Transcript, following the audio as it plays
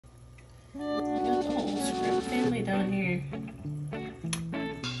guy down here.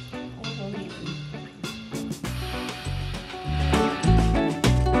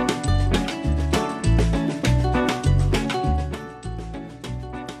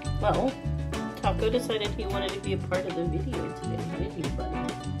 Well, Taco decided he wanted to be a part of the video today, didn't you,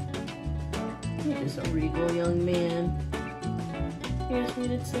 buddy? You're just a regal young man. He just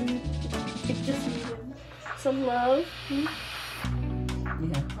needed some love. Hmm?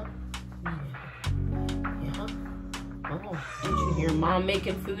 Yeah. Yeah. Oh, did you hear Mom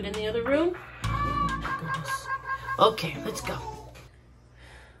making food in the other room? Oh my goodness. Okay, let's go.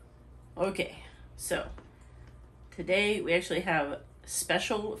 Okay, so today we actually have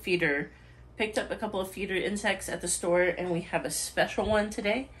special feeder. Picked up a couple of feeder insects at the store, and we have a special one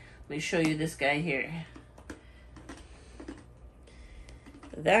today. Let me show you this guy here.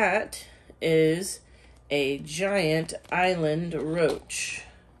 That is a giant island roach.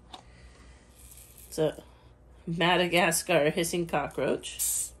 It's a Madagascar hissing cockroach.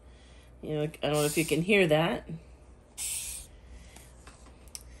 You know, I don't know if you can hear that.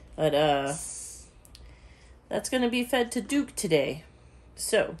 But that's gonna be fed to Duke today.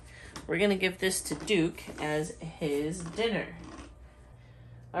 So we're gonna give this to Duke as his dinner.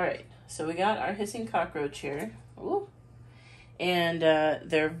 All right, so we got our hissing cockroach here. Ooh. And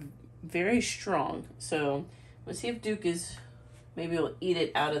they're very strong. So let's see if Duke is, maybe he'll eat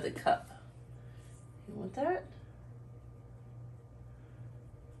it out of the cup. You want that?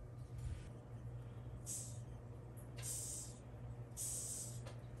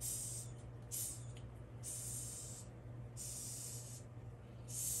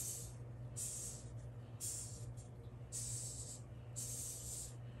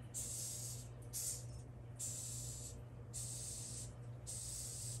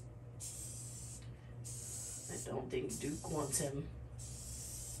 I don't think Duke wants him.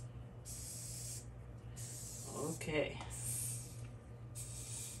 Okay.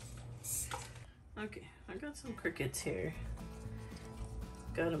 Okay, I got some crickets here.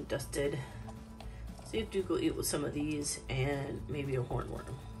 Got them dusted. See if Duke will eat with some of these and maybe a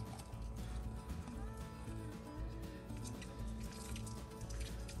hornworm.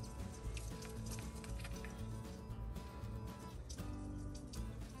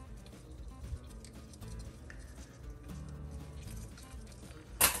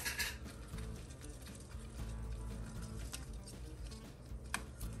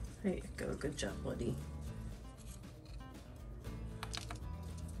 There you go, good job, buddy.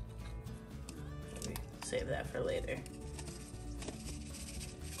 Maybe save that for later.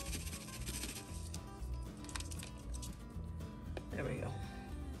 There we go.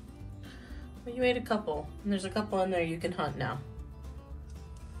 Well, you ate a couple, and there's a couple in there you can hunt now.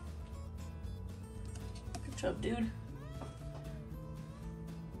 Good job, dude.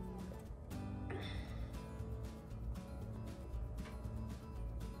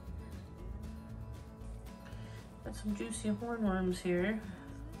 Got some juicy hornworms here.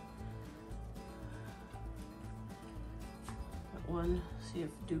 Got one. See if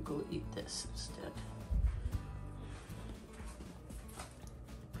Duke will eat this instead.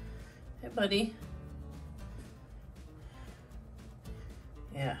 Hey, buddy.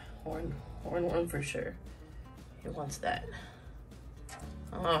 Yeah, hornworm for sure. He wants that.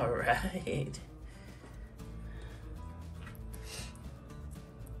 All right.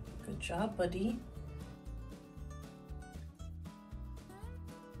 Good job, buddy.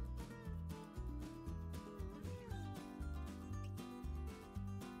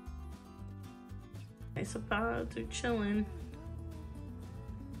 Nice about they're chilling.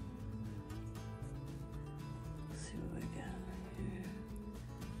 Let's see what I got here.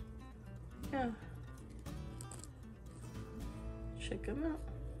 Yeah. Check them out.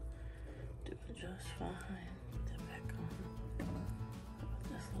 Doing just fine. Put that back on. Put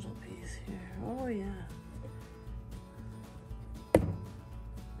this little piece here. Oh yeah.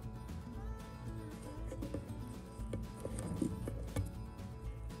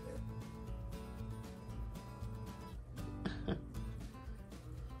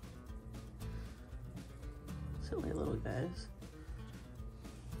 Silly little guys.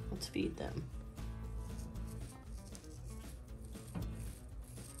 Let's feed them.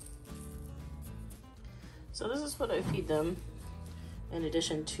 So this is what I feed them, in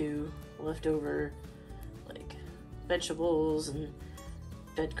addition to leftover like vegetables and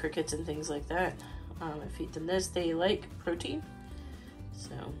dead crickets and things like that. I feed them this. They like protein,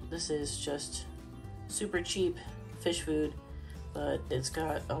 so this is just super cheap fish food, but it's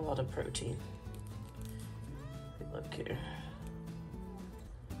got a lot of protein. Look here,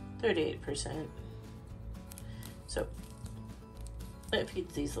 38%. So I feed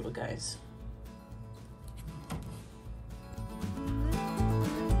these little guys.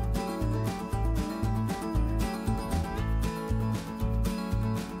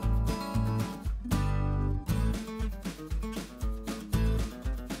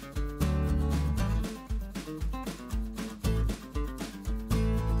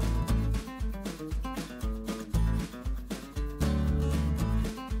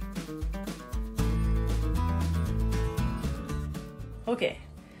 Okay,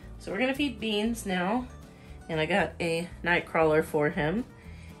 so we're gonna feed Beans now. And I got a night crawler for him.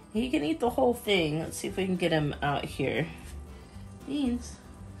 He can eat the whole thing. Let's see if we can get him out here. Beans,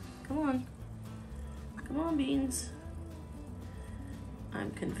 come on. Come on, Beans.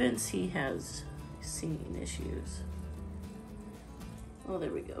 I'm convinced he has singing issues. Oh,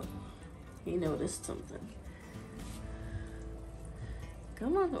 there we go. He noticed something.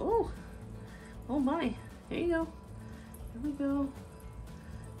 Come on. Oh. Oh my. There you go. There we go.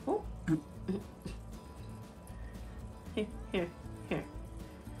 Oh. Here, here, here.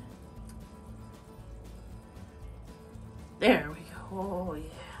 There we go. Oh yeah.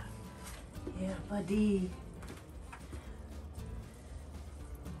 Yeah, buddy.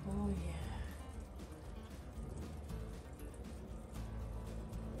 Oh yeah.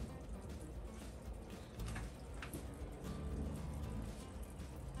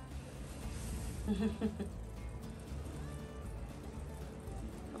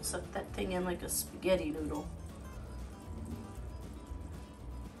 I'll suck that thing in like a spaghetti noodle.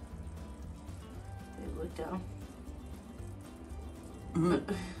 Okay, look down.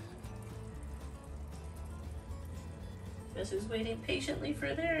 Guess who's waiting patiently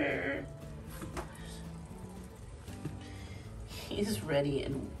for theirs? He's ready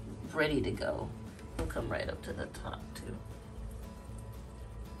and ready to go. He'll come right up to the top too.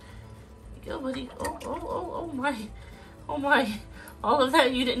 Go, buddy. Oh, oh, oh, oh my. Oh my. All of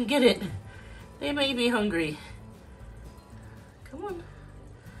that, you didn't get it. They may be hungry. Come on.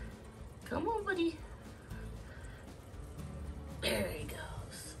 Come on, buddy. There he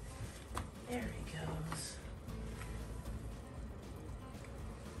goes. There he goes.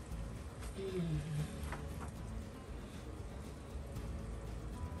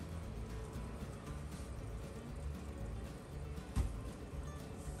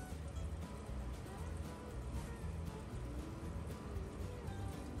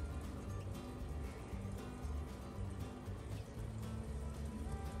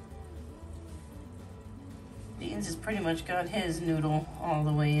 Beans has pretty much got his noodle all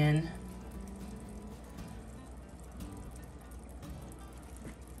the way in.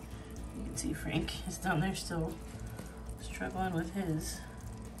 You can see Frank is down there still struggling with his.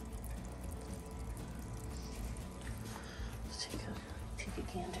 Let's take a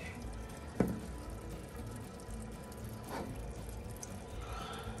gander.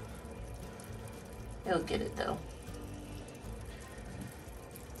 He'll get it though.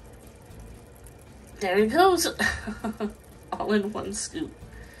 There he goes. All in one scoop.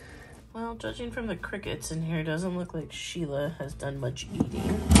 Well, judging from the crickets in here, doesn't look like Sheila has done much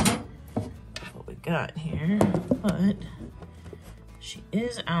eating. That's what we got here. But she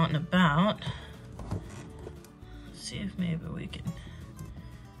is out and about. Let's see if maybe we can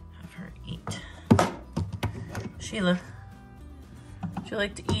have her eat. Sheila, would you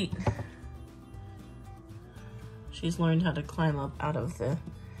like to eat? She's learned how to climb up out of the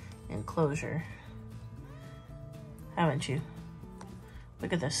enclosure. Haven't you?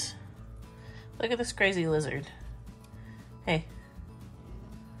 Look at this. Look at this crazy lizard. Hey.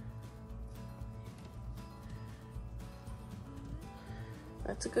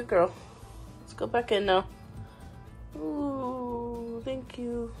 That's a good girl. Let's go back in now. Ooh, thank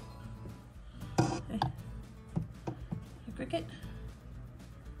you. Hey. A cricket?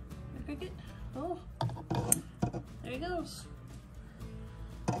 A cricket? Oh. There he goes.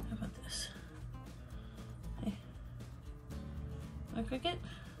 How about this? Hey. A cricket?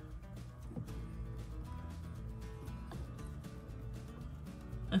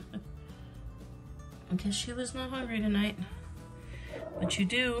 I guess Sheila's not hungry tonight. But you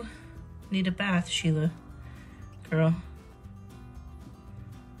do need a bath, Sheila. Girl.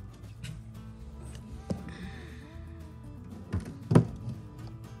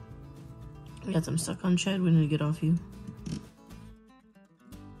 We got some suck-on shed we need to get off you.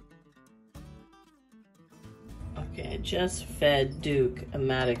 Okay, I just fed Duke a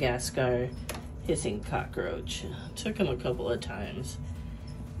Madagascar hissing cockroach. Took him a couple of times.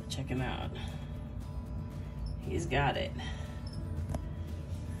 Check him out. He's got it.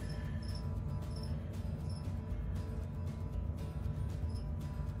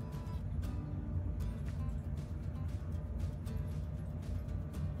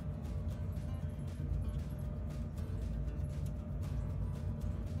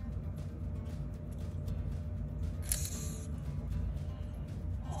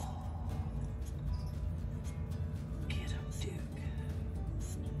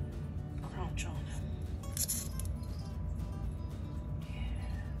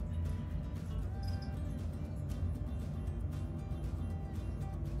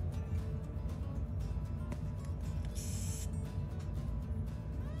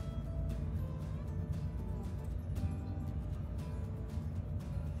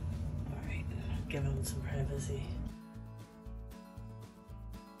 Give him some privacy.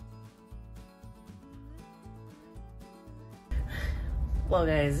 Well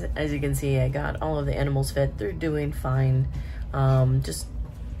guys, as you can see, I got all of the animals fed. They're doing fine. Just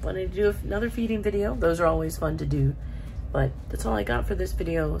wanted to do another feeding video. Those are always fun to do. But that's all I got for this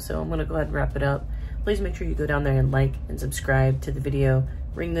video, so I'm gonna go ahead and wrap it up. Please make sure you go down there and like and subscribe to the video.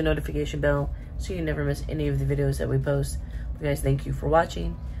 Ring the notification bell so you never miss any of the videos that we post. But guys, thank you for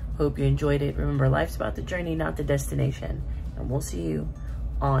watching. Hope you enjoyed it. Remember, life's about the journey, not the destination. And we'll see you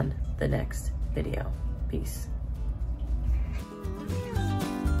on the next video. Peace.